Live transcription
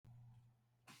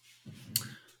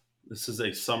This is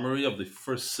a summary of the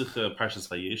first Sikha Parshas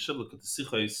Vayeshev. Look at the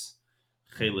Sichos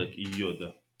Chelik Yud.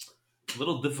 A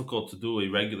little difficult to do a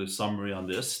regular summary on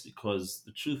this because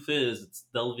the truth is it's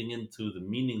delving into the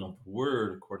meaning of the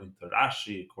word according to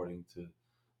Rashi, according to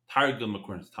Targum,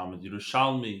 according to Talmud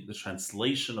Yerushalmi, the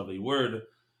translation of a word,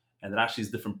 and Rashi's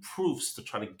different proofs to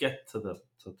try to get to the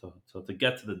to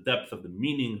get to the depth of the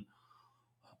meaning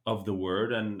of the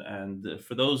word. And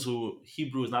for those who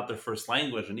Hebrew is not their first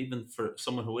language, and even for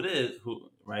someone who it is, who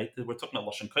right, we're talking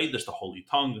about Lashon Kodesh, the holy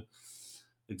tongue,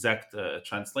 exact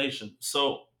translation.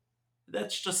 So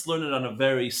let's just learn it on a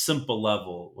very simple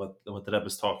level. What the Rebbe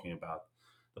is talking about.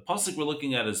 The pasuk we're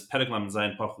looking at is Perek Lamed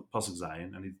Zayin, pasuk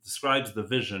Zayin, and he describes the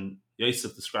vision.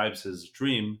 Yosef describes his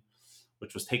dream,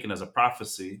 which was taken as a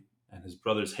prophecy, and his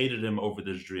brothers hated him over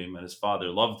this dream, and his father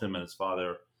loved him, and his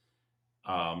father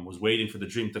was waiting for the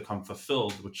dream to come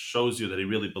fulfilled, which shows you that he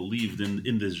really believed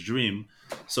in this dream.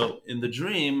 So in the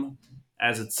dream,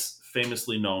 as it's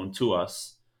famously known to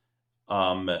us,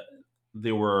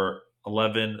 there were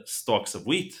 11 stalks of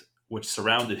wheat, which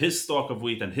surrounded his stalk of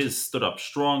wheat, and his stood up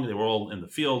strong. They were all in the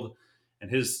field,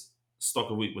 and his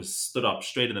stalk of wheat was stood up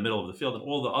straight in the middle of the field, and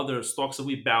all the other stalks of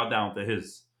wheat bowed down to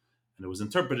his. And it was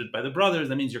interpreted by the brothers,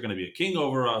 that means you're going to be a king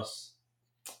over us,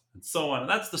 and so on. And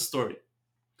that's the story.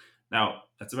 Now,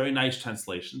 that's a very nice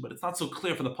translation, but it's not so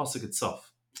clear from the pasuk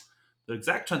itself. The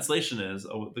exact translation is,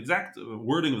 the exact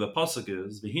wording of the pasuk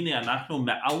is, "V'hine anachnu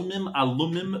me'almim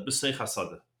alumim b'seich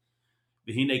hasadeh.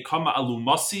 V'hine kama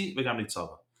alumasi v'gam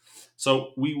nitzava."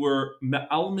 So we were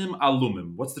me'almim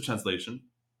alumim. What's the translation?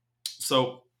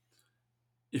 So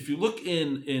if you look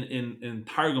in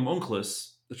Targum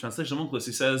Onkelos, the translation of Onkelos,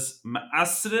 he says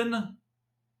ma'asrin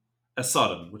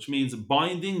esarim, which means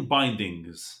binding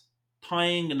bindings.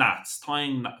 Tying knots,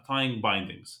 tying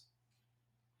bindings.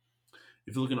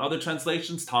 If you look in other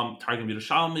translations, Targum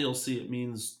Yerushalmi, you'll see it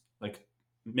means like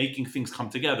making things come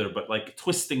together, but like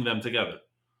twisting them together,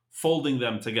 folding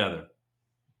them together.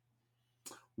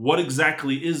 What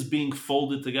exactly is being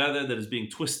folded together, that is being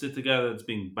twisted together, that's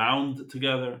being bound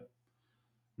together?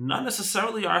 Not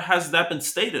necessarily has that been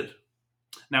stated.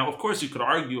 Now, of course, you could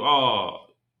argue,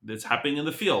 it's happening in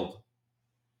the field.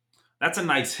 That's a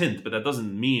nice hint, but that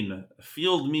doesn't mean a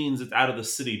field means it's out of the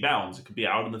city bounds. It could be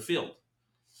out in the field.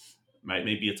 Right?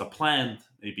 Maybe it's a plant,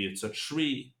 maybe it's a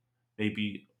tree,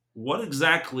 maybe what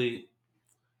exactly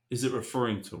is it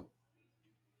referring to?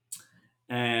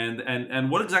 And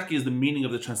what exactly is the meaning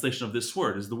of the translation of this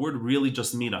word? Does the word really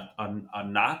just mean a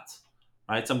knot,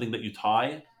 right? Something that you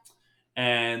tie?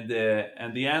 And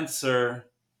the answer,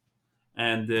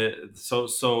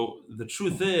 so the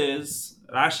truth is,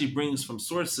 Rashi brings from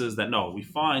sources that no, we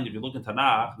find if you look in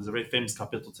Tanakh, there's a very famous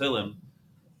kapitel Tehillim,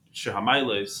 Shir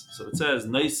HaMailos. So it says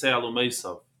Noisei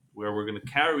Alumeisav, where we're going to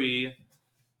carry.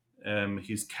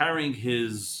 He's carrying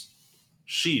his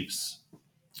sheaves,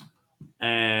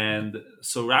 and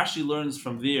so Rashi learns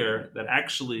from there that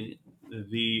actually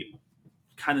the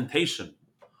connotation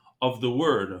of the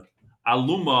word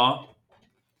aluma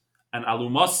and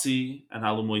alumasi and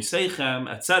alumoiseichem,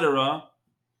 etc.,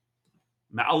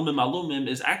 ma'almim alumim,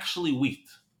 is actually wheat.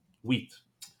 Wheat.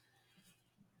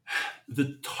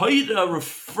 The Torah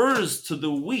refers to the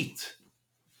wheat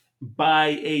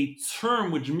by a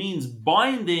term which means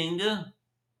binding,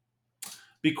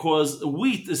 because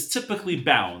wheat is typically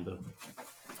bound.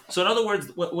 So in other words,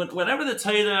 whenever the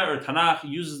Torah or Tanakh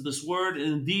uses this word,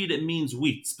 indeed it means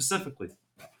wheat specifically.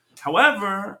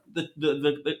 However,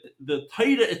 the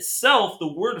Torah itself,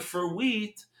 the word for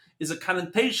wheat, is a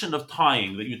connotation of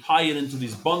tying, that you tie it into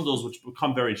these bundles which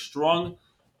become very strong,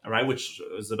 all right, which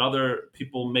is another,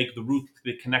 people make the root,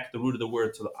 they connect the root of the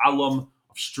word to the alam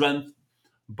of strength,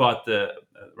 but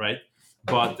right,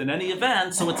 but in any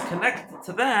event, so it's connected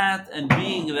to that, and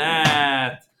being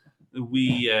that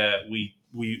we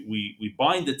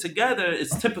bind it together,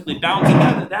 it's typically bound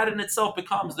together. That in itself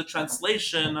becomes the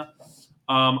translation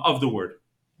of the word.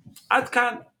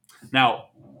 Adkan.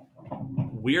 Now,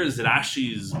 where's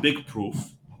Rashi's big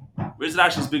proof? Where's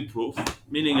Rashi's big proof?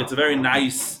 Meaning it's a very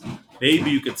nice,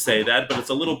 maybe you could say that, but it's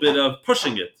a little bit of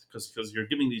pushing it, because you're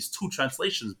giving these two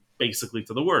translations basically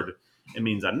to the word. It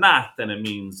means a knot and it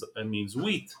means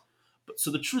wheat.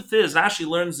 So the truth is, Rashi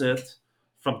learns it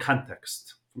from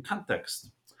context. From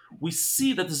context, we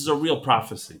see that this is a real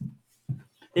prophecy.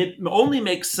 It only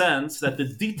makes sense that the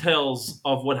details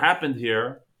of what happened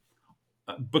here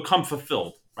become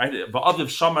fulfilled. Right? Va'aviv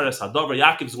shamar es hadavar.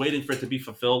 Yaakov's waiting for it to be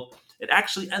fulfilled. It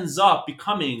actually ends up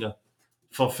becoming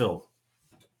fulfilled.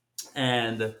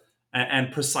 And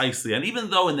precisely, and even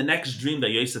though in the next dream that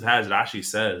Yosef has, Rashi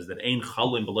says that ein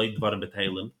chalim b'loy dvarim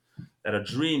b'teilim, that a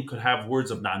dream could have words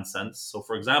of nonsense. So,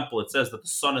 for example, it says that the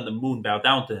sun and the moon bow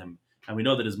down to him, and we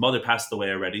know that his mother passed away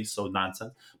already, so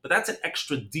nonsense. But that's an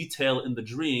extra detail in the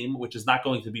dream which is not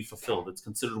going to be fulfilled. It's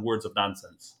considered words of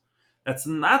nonsense. That's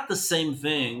not the same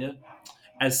thing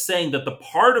as saying that the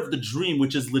part of the dream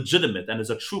which is legitimate and is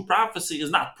a true prophecy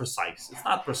is not precise. It's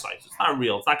not precise. It's not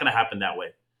real. It's not going to happen that way.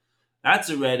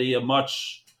 That's already a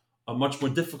much more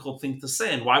difficult thing to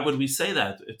say. And why would we say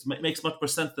that? It makes much more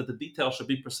sense that the details should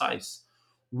be precise.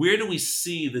 Where do we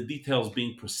see the details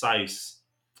being precise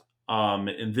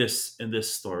in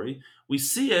this story? We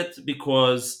see it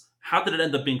because how did it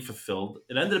end up being fulfilled?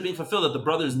 It ended up being fulfilled that the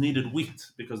brothers needed wheat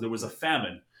because there was a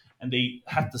famine, and they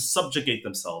had to subjugate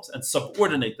themselves and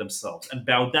subordinate themselves and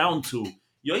bow down to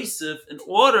Yosef in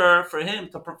order for him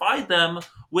to provide them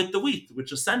with the wheat,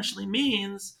 which essentially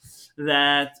means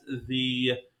that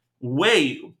the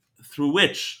way through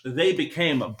which they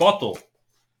became bottle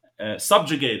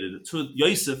subjugated to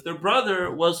Yosef, their brother,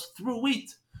 was through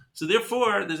wheat. So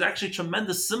therefore, there's actually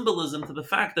tremendous symbolism to the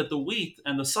fact that the wheat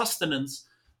and the sustenance,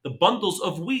 the bundles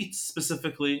of wheat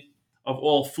specifically, of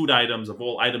all food items, of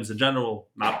all items in general,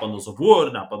 not bundles of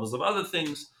wood, not bundles of other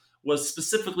things, was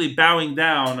specifically bowing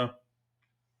down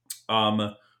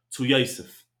to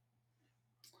Yosef.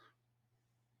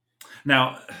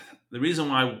 Now, the reason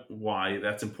why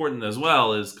that's important as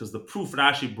well is because the proof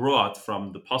Rashi brought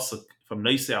from the pasuk from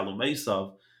Neisei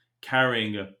Alumesav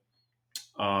carrying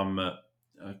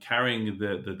carrying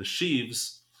the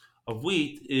sheaves of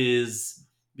wheat is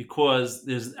because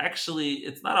there's actually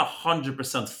it's not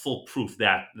 100% full proof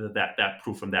that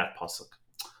proof from that pasuk,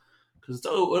 because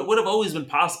it would have always been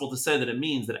possible to say that it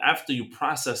means that after you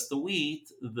process the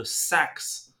wheat, the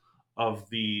sacks of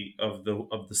the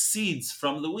seeds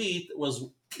from the wheat was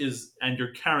is and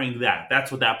you're carrying that. That's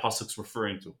what that pasuk's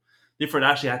referring to. Therefore, it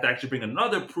actually had to actually bring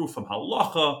another proof from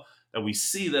halacha that we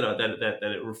see that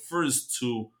it refers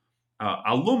to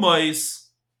alumais.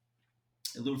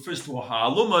 It refers to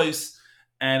alumais,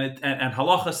 and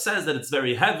halacha says that it's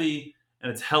very heavy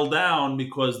and it's held down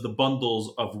because the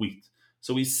bundles of wheat.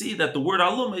 So we see that the word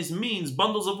alumais means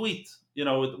bundles of wheat.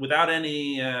 Without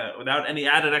any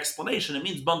added explanation, it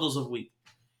means bundles of wheat.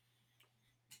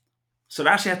 So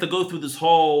Rashi had to go through this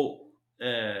whole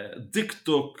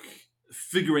diktuk,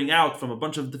 figuring out from a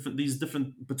bunch of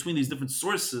different between these different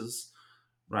sources,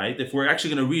 right? If we're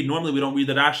actually going to read, normally we don't read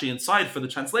the Rashi inside for the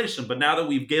translation, but now that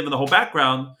we've given the whole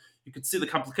background, you can see the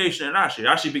complication in Rashi.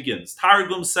 Rashi begins.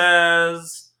 Targum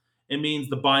says it means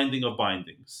the binding of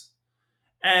bindings.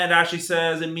 And Rashi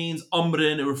says it means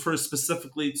umrin. It refers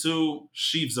specifically to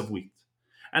sheaves of wheat.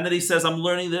 And then he says, I'm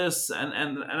learning this.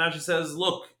 And Rashi says,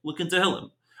 look into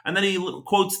Hillim. And then he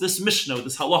quotes this Mishnah,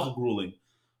 this halachic ruling.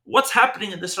 What's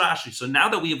happening in this Rashi? So now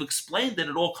that we have explained it,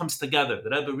 it all comes together.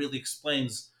 The Rebbe really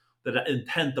explains the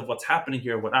intent of what's happening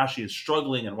here, what Rashi is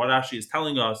struggling, and what Rashi is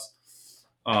telling us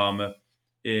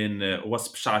in what's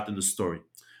pshat in the story.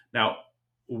 Now,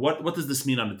 what does this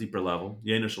mean on a deeper level?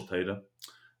 Yena Shel Torah.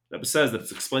 Rebbe says that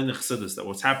it's explained in Chassidus that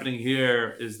what's happening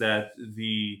here is that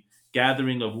the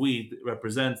gathering of wheat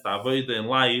represents the avodah in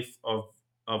life of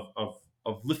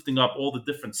lifting up all the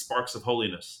different sparks of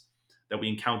holiness that we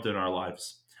encounter in our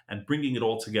lives and bringing it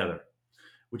all together,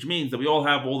 which means that we all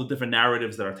have all the different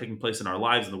narratives that are taking place in our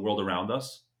lives and the world around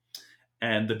us.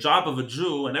 And the job of a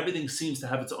Jew, and everything seems to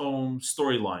have its own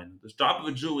storyline. The job of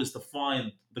a Jew is to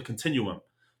find the continuum,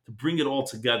 to bring it all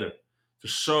together,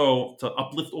 to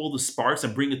uplift all the sparks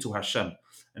and bring it to Hashem,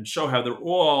 and show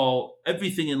how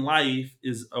everything in life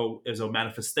is a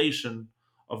manifestation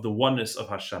of the oneness of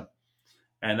Hashem.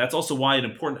 And that's also why an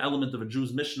important element of a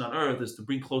Jew's mission on earth is to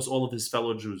bring close all of his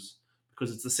fellow Jews,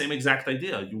 because it's the same exact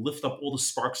idea. You lift up all the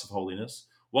sparks of holiness.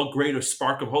 What greater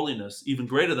spark of holiness, even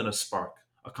greater than a spark,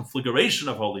 a configuration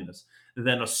of holiness,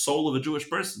 than a soul of a Jewish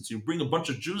person? So you bring a bunch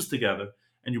of Jews together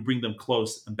and you bring them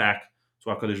close and back to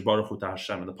HaKadosh Baruch Hu, to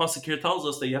Hashem. And the pasuk here tells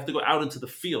us that you have to go out into the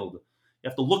field. You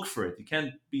have to look for it. You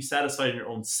can't be satisfied in your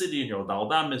own city, in your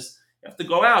daldamis. You have to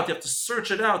go out. You have to search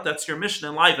it out. That's your mission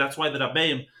in life. That's why the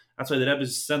Rebbe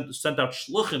sent out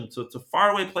shluchim to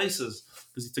faraway places,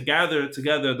 because to gather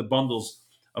together the bundles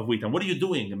of wheat. And what are you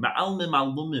doing? Ma'almim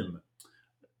alumim.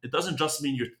 It doesn't just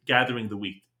mean you're gathering the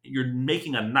wheat. You're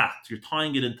making a knot. You're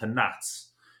tying it into knots.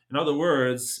 In other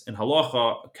words, in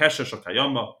halacha, keshesh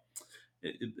kayama,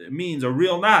 it means a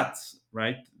real knot,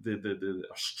 right?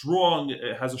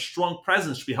 It has a strong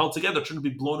presence, should be held together, shouldn't be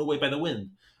blown away by the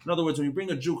wind. In other words, when you bring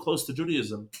a Jew close to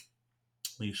Judaism,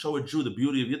 when you show a Jew the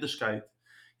beauty of Yiddishkeit,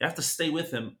 you have to stay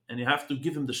with him and you have to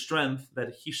give him the strength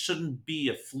that he shouldn't be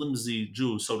a flimsy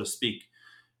Jew, so to speak,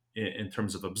 in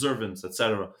terms of observance,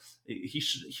 etc. He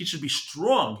should be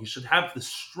strong. He should have this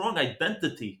strong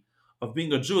identity of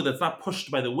being a Jew that's not pushed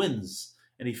by the winds,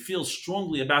 and he feels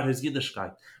strongly about his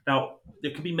Yiddishkeit. Now,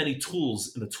 there can be many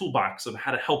tools in the toolbox of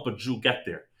how to help a Jew get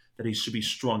there, that he should be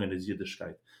strong in his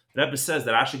Yiddishkeit. The Rebbe says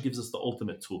that Rashi gives us the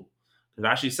ultimate tool.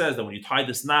 Because Rashi says that when you tie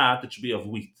this knot, it should be of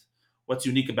wheat. What's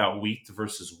unique about wheat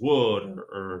versus wood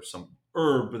or some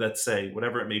herb, let's say,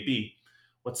 whatever it may be?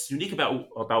 What's unique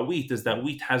about wheat is that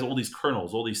wheat has all these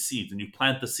kernels, all these seeds, and you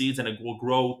plant the seeds and it will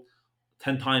grow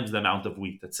 10 times the amount of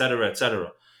wheat, etc.,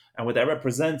 etc. And what that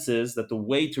represents is that the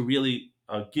way to really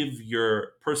give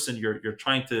your person you're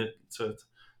trying to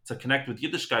connect with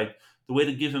Yiddishkeit, the way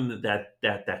to give him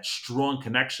that strong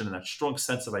connection and that strong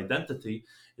sense of identity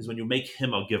is when you make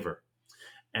him a giver.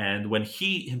 And when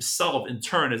he himself, in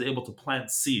turn, is able to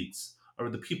plant seeds, or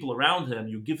the people around him,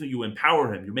 you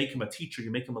empower him, you make him a teacher,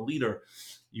 you make him a leader.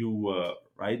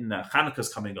 Right, and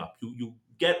Hanukkah's coming up. You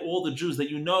get all the Jews that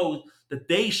you know that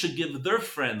they should give their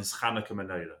friends Hanukkah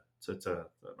menorah to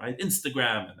right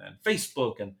Instagram and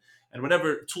Facebook and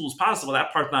whatever tools possible.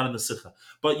 That part not in the Sikha,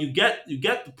 but you get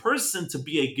the person to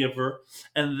be a giver,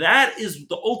 and that is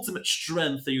the ultimate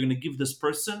strength that you're going to give this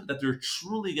person, that they're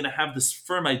truly going to have this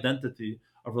firm identity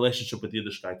of relationship with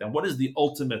Yiddishkeit. And what is the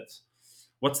ultimate?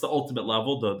 What's the ultimate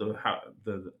level?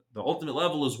 The ultimate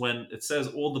level is when it says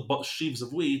all the sheaves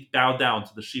of wheat bow down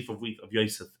to the sheaf of wheat of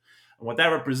Yosef. And what that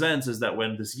represents is that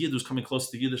when this Yid who's coming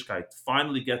close to Yiddishkeit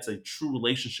finally gets a true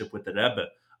relationship with the Rebbe,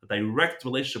 a direct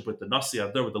relationship with the Nasi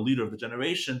Adar, with the leader of the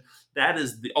generation, that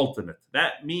is the ultimate.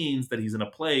 That means that he's in a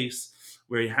place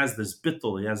where he has this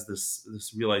bittul, he has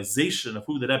this realization of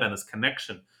who the Rebbe and his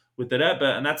connection with the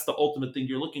Rebbe, and that's the ultimate thing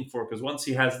you're looking for. Because once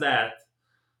he has that,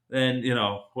 then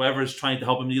whoever is trying to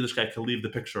help him in Yiddishkeit can leave the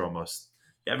picture almost.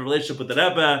 You have a relationship with the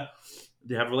Rebbe,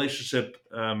 you have a relationship,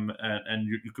 and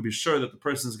you could be sure that the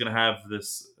person is going to have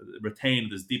retain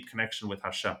this deep connection with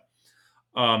Hashem,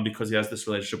 because he has this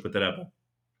relationship with the Rebbe.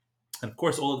 And of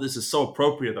course, all of this is so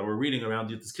appropriate that we're reading around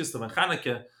Yitzchak Kislev and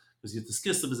Chanukah, because Yitzchak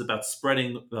Kislev is about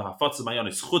spreading the Hafatzah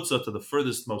Mayonis Chutzah to the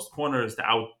furthest most corners,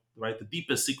 the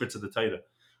deepest secrets of the Torah,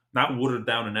 not watered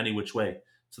down in any which way,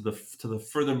 to the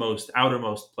furthermost,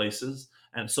 outermost places.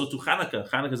 And so to Chanukah.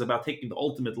 Chanukah is about taking the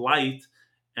ultimate light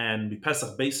and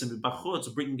Pesach Beisim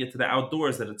Bachutz, bringing it to the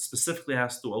outdoors, that it specifically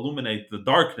has to illuminate the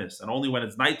darkness, and only when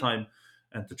it's nighttime,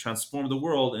 and to transform the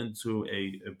world into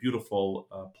a beautiful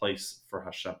place for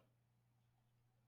Hashem.